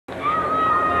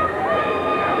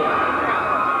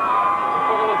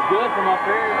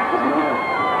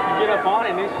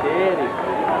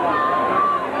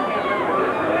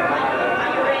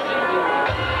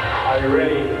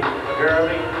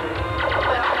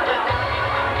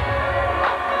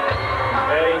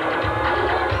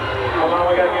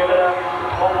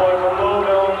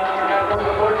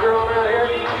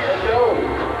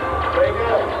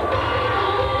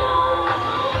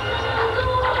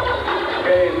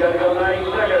got to go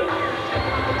 90 seconds.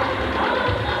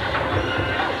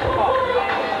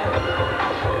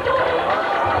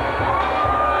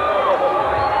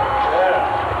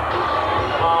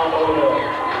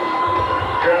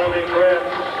 Jeremy Chris,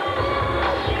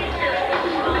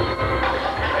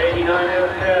 89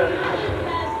 S10.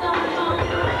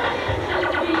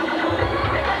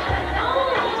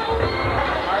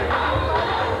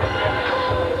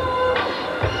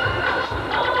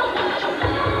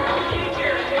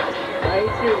 I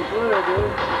ain't shooting good,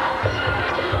 dude.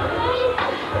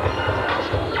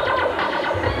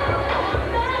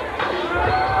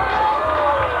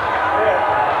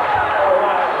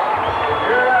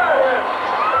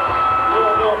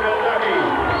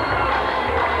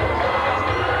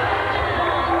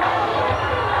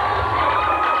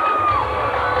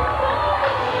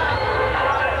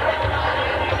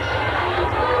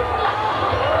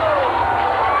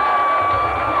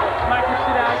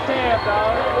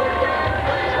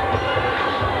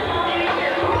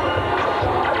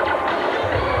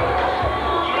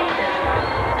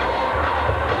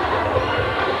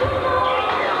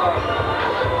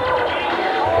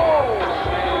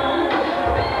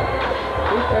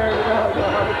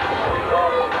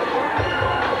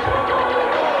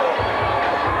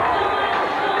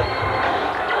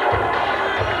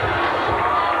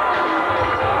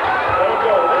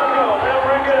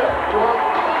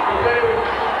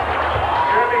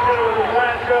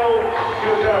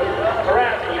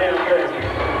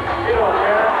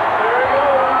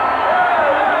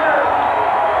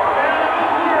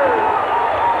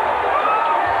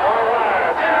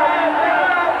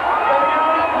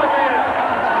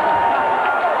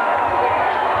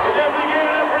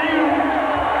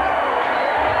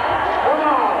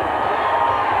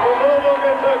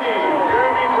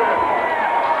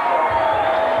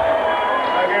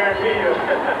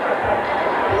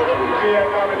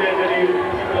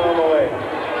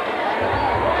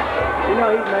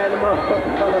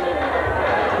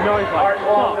 Art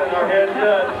Walton, our head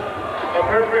judge, a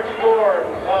perfect score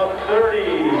of 30.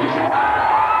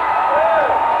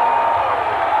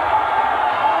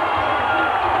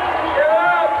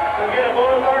 Get a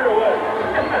bonus art or what?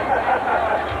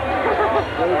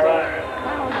 All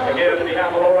right. Again, on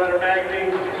behalf of Lowrider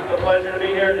Magazine, it's a pleasure to be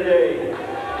here today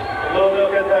in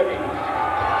Louisville, Kentucky.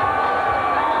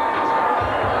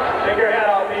 Take your hat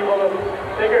off, people.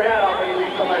 Take your hat off when you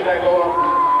see something like that go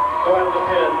out of the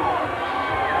pin.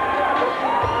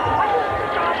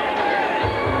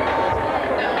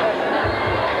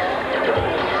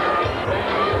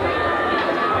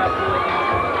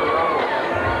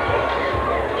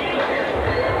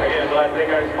 I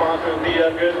think our sponsors, the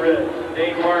Goodrich,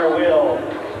 Dayquire Wheel,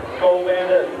 Skull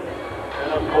Bandit,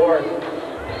 and of course,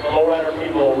 the Lowrider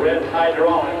people, Red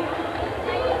Hydraulic.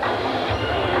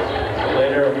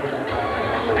 Later,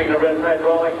 speaking of Red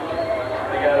Hydraulic,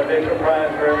 we got a big surprise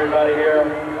for everybody here.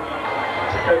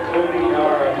 Concluding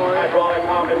our hydraulic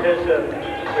competition,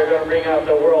 they're going to bring out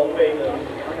the world famous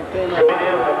Join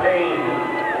in the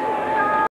Pain.